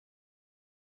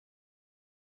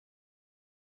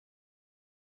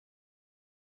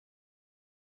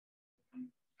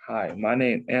Hi, my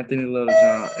name is Anthony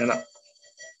Littlejohn, and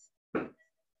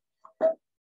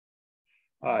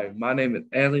my name is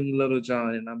Anthony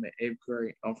Littlejohn, and I'm in eighth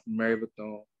grade. I'm from Mary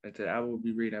Bethune, and today I will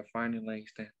be reading Finding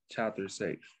Langston, Chapter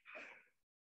 6.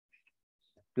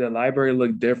 The library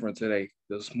looked different today.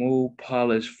 The smooth,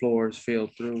 polished floors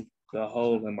filled through the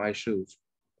hole in my shoes,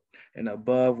 and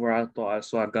above where I thought I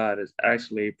saw God is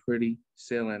actually a pretty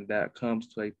ceiling that comes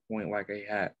to a point like a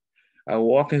hat. I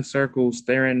walk in circles,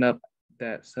 staring up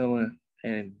that ceiling,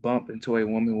 and bump into a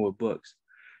woman with books.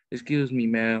 Excuse me,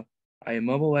 ma'am. I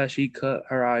mumbled as she cut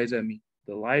her eyes at me.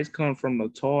 The lights come from the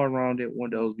tall, rounded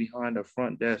windows behind the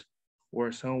front desk,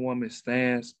 where some woman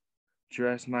stands,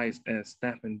 dressed nice and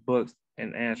snapping books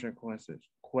and answering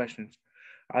questions.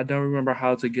 I don't remember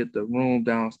how to get to the room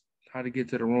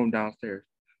downstairs.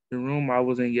 The room I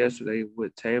was in yesterday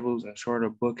with tables and shorter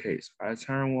bookcase. I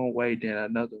turned one way, then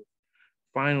another.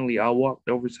 Finally, I walked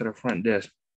over to the front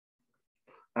desk.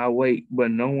 I wait,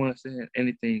 but no one said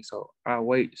anything, so I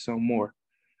wait some more.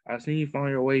 I see you found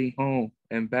your way home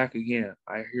and back again.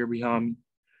 I hear behind me.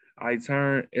 I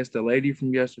turn. It's the lady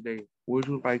from yesterday. Would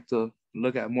you like to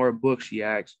look at more books? She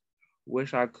asked.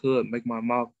 Wish I could make my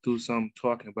mouth do some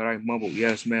talking, but I mumbled,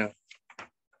 yes, ma'am.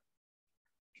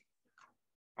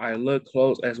 I looked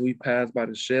close as we passed by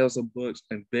the shelves of books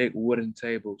and big wooden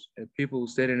tables, and people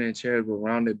sitting in chairs with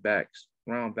round back.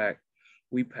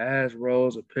 We passed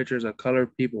rows of pictures of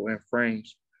colored people in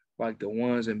frames, like the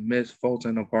ones in Miss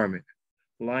Fulton's apartment.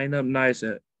 Lined up nice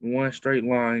in one straight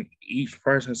line, each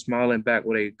person smiling back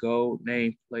with a gold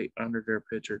name plate under their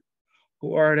picture.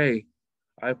 Who are they?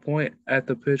 I point at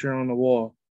the picture on the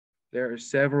wall. There are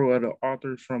several of the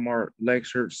authors from our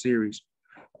lecture series.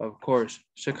 Of course,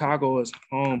 Chicago is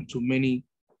home to many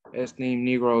esteemed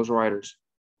Negroes writers.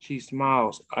 She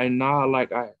smiles. I nod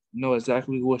like I know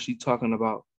exactly what she's talking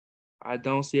about. I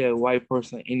don't see a white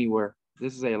person anywhere.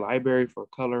 This is a library for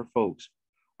colored folks.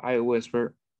 I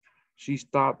whispered. She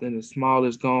stopped and the smile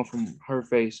is gone from her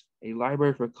face. A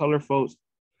library for colored folks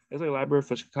is a library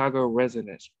for Chicago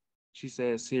residents. She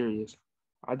said serious.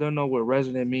 I don't know what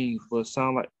resident means, but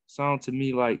sound to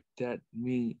me like that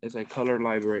mean it's a colored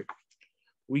library.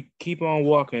 We keep on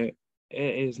walking.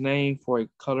 It is named for a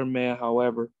colored man,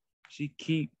 however. She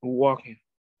keep walking.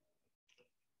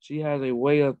 She has a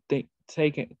way of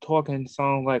talking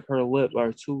sounds like her lips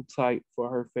are too tight for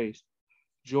her face.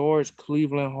 George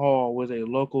Cleveland Hall was a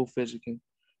local physician.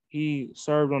 He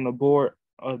served on the board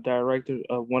of directors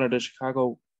of one of the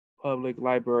Chicago Public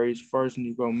Library's first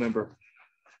Negro member.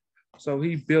 So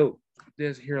he built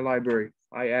this here library.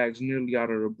 I asked, nearly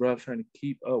out of the breath, trying to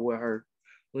keep up with her.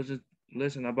 Listen,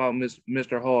 listen about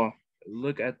Mr. Hall.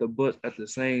 Look at the books at the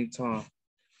same time.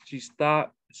 She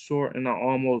stopped short and I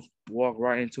almost walked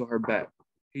right into her back.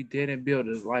 He didn't build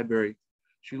his library.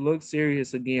 She looked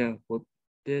serious again, but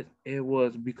this it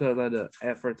was because of the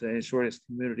effort to ensure his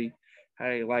community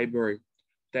had a library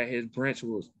that his branch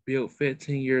was built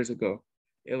 15 years ago.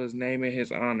 It was named in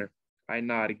his honor. I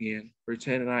nod again,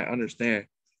 pretending I understand.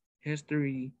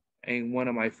 History ain't one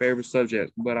of my favorite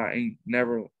subjects, but I ain't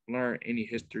never learned any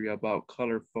history about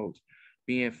colored folks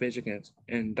being physicians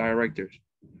and directors.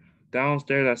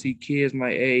 Downstairs, I see kids my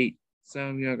age,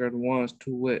 some younger than ones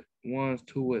two with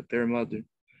their mother,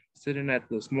 sitting at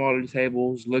the smaller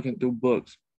tables looking through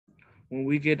books. When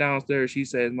we get downstairs, she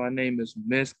says, my name is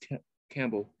Miss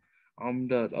Campbell. I'm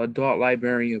the adult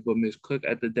librarian, but Miss Cook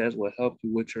at the desk will help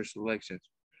you with your selections.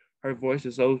 Her voice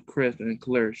is so crisp and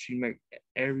clear, she makes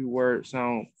every word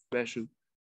sound special.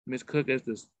 Miss Cook is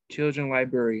the children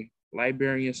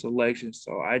librarian selection,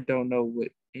 so I don't know what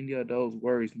any of those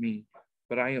words mean,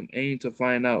 but I am aiming to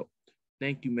find out.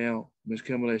 Thank you, ma'am, Miss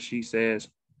Kimball, she says.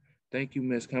 Thank you,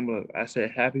 Miss Kimball. I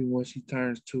said, happy when she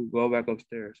turns to go back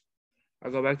upstairs. I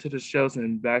go back to the shelves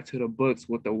and back to the books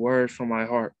with the words from my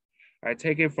heart. I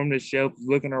take it from the shelf,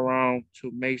 looking around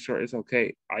to make sure it's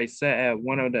okay. I sat at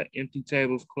one of the empty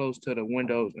tables close to the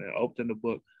windows and opened the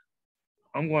book.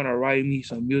 I'm going to write me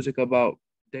some music about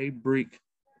daybreak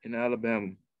in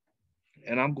Alabama,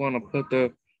 and I'm going to put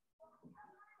the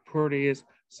prettiest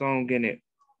song in it,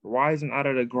 rising out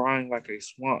of the grind like a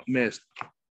swamp mist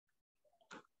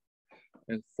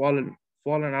and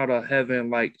falling out of heaven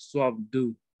like soft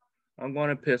dew. I'm going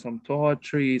to put some tall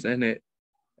trees in it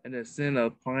and the scent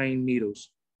of pine needles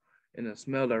and the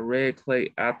smell of red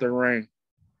clay after rain.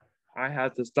 I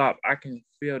have to stop. I can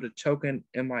feel the choking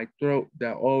in my throat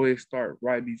that always start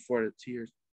right before the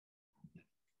tears.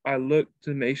 I look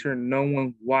to make sure no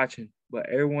one's watching, but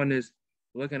everyone is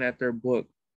looking at their book,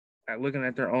 looking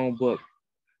at their own book.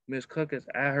 Miss Cook is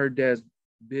at her desk,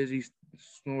 busy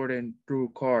snorting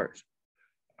through cards.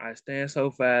 I stand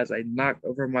so fast, I knock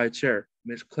over my chair.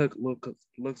 Miss Cook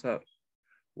looks up.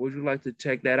 Would you like to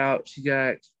check that out? She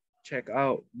asks. Check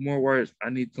out. More words I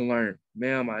need to learn.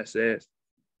 Ma'am, I says.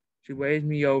 She waves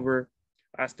me over.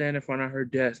 I stand in front of her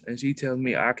desk and she tells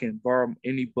me I can borrow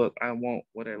any book I want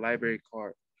with a library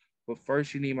card. But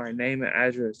first, you need my name and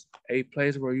address, a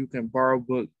place where you can borrow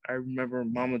books. I remember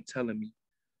Mama telling me.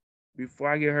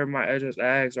 Before I give her my address,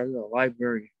 I asked, are you a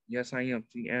librarian? Yes, I am,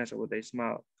 she answered with a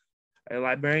smile. A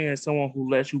librarian is someone who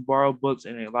lets you borrow books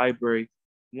in a library.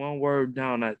 One word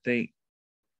down, I think.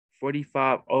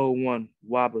 4501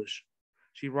 Wabash.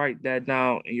 She write that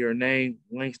down in your name,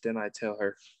 Langston, I tell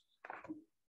her.